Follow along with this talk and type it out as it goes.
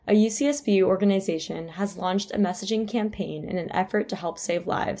a UCSB organization has launched a messaging campaign in an effort to help save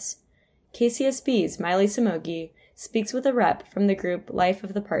lives. KCSB's Miley Samogi speaks with a rep from the group Life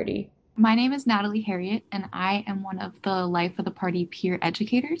of the Party. My name is Natalie Harriet, and I am one of the Life of the Party peer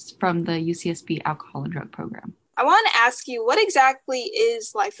educators from the UCSB Alcohol and Drug Program. I want to ask you, what exactly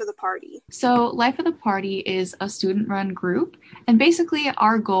is Life of the Party? So Life of the Party is a student-run group, and basically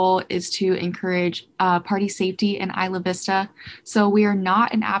our goal is to encourage party safety in Isla Vista. So we are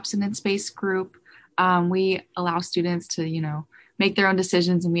not an abstinence-based group. We allow students to, make their own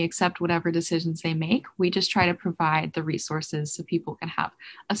decisions, and we accept whatever decisions they make. We just try to provide the resources so people can have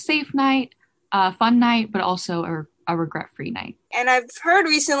a safe night, a fun night, but also a regret-free night. And I've heard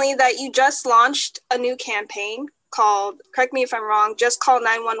recently that you just launched a new campaign called, correct me if I'm wrong, Just Call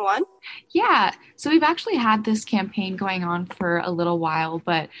 911. Yeah, so we've actually had this campaign going on for a little while,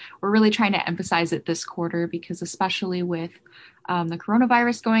 but we're really trying to emphasize it this quarter because especially with the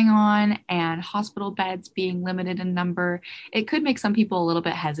coronavirus going on and hospital beds being limited in number, it could make some people a little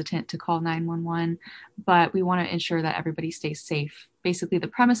bit hesitant to call 911, but we want to ensure that everybody stays safe. Basically, the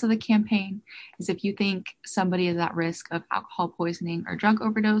premise of the campaign is if you think somebody is at risk of alcohol poisoning or drug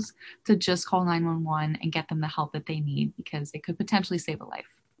overdose, to just call 911 and get them the help that they need because it could potentially save a life.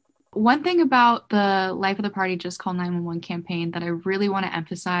 One thing about the Life of the Party Just Call 911 campaign that I really want to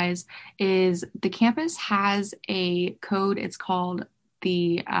emphasize is the campus has a code. It's called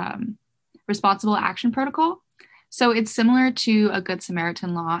the Responsible Action Protocol. So it's similar to a Good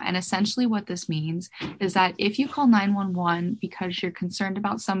Samaritan law. And essentially what this means is that if you call 911 because you're concerned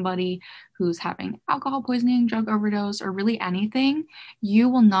about somebody who's having alcohol poisoning, drug overdose, or really anything, you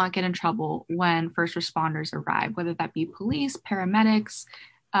will not get in trouble when first responders arrive, whether that be police, paramedics,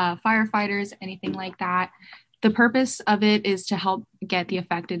 firefighters, anything like that. The purpose of it is to help get the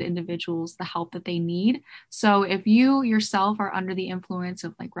affected individuals the help that they need. So if you yourself are under the influence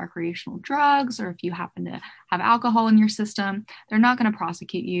of like recreational drugs, or if you happen to have alcohol in your system, they're not going to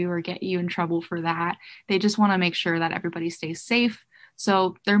prosecute you or get you in trouble for that. They just want to make sure that everybody stays safe.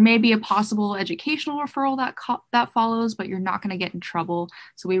 So there may be a possible educational referral that follows, but you're not going to get in trouble.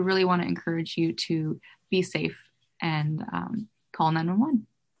 So we really want to encourage you to be safe and call 911.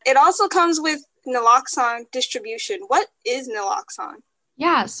 It also comes with naloxone distribution. What is naloxone?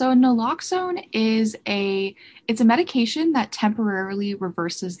 Yeah, so naloxone is it's a medication that temporarily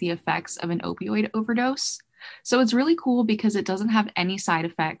reverses the effects of an opioid overdose. So it's really cool because it doesn't have any side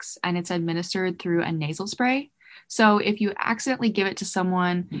effects and it's administered through a nasal spray. So if you accidentally give it to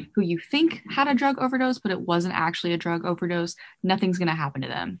someone who you think had a drug overdose, but it wasn't actually a drug overdose, nothing's going to happen to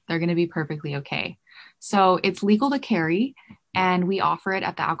them. They're going to be perfectly okay. So it's legal to carry, and we offer it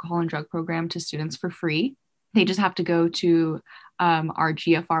at the Alcohol and Drug Program to students for free. They just have to go to our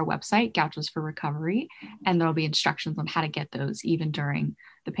GFR website, Gauchos for Recovery, and there'll be instructions on how to get those even during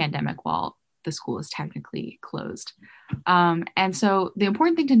the pandemic while the school is technically closed. And so the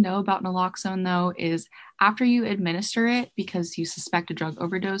important thing to know about naloxone, though, is after you administer it, because you suspect a drug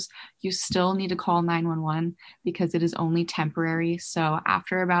overdose, you still need to call 911 because it is only temporary. So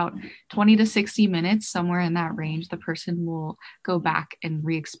after about 20 to 60 minutes, somewhere in that range, the person will go back and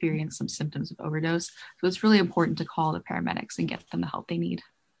re-experience some symptoms of overdose. So it's really important to call the paramedics and get them the help they need.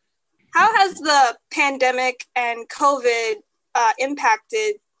 How has the pandemic and COVID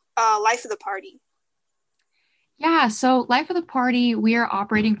impacted Life of the Party? Yeah, so Life of the Party, we are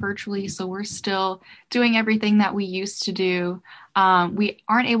operating virtually, so we're still doing everything that we used to do. We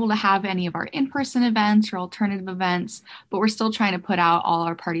aren't able to have any of our in-person events or alternative events, but we're still trying to put out all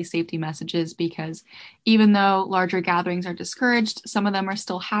our party safety messages because even though larger gatherings are discouraged, some of them are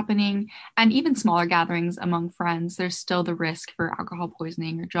still happening, and even smaller gatherings among friends, there's still the risk for alcohol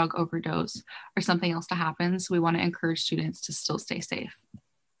poisoning or drug overdose or something else to happen. So we want to encourage students to still stay safe.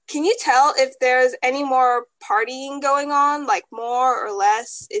 Can you tell if there's any more partying going on, like more or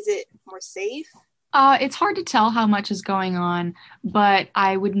less? Is it more safe? It's hard to tell how much is going on, but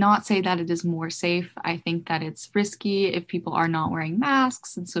I would not say that it is more safe. I think that it's risky if people are not wearing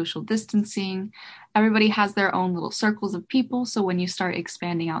masks and social distancing. Everybody has their own little circles of people, so when you start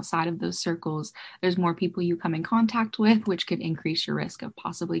expanding outside of those circles, there's more people you come in contact with, which could increase your risk of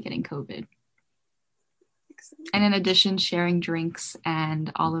possibly getting COVID. And in addition, sharing drinks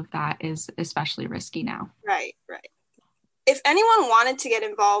and all of that is especially risky now. Right. If anyone wanted to get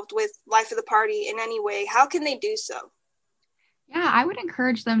involved with Life of the Party in any way, how can they do so? Yeah, I would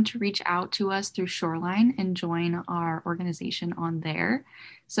encourage them to reach out to us through Shoreline and join our organization on there.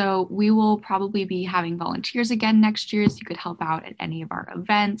 So we will probably be having volunteers again next year, so you could help out at any of our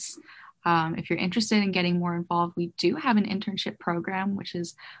events. If you're interested in getting more involved, we do have an internship program, which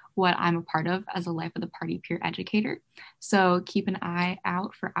is what I'm a part of as a Life of the Party peer educator. So keep an eye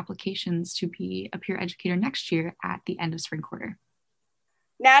out for applications to be a peer educator next year at the end of spring quarter.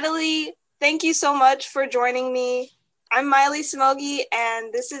 Natalie, thank you so much for joining me. I'm Miley Simogi,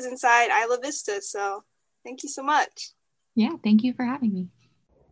 and this is Inside Isla Vista, so thank you so much. Yeah, thank you for having me.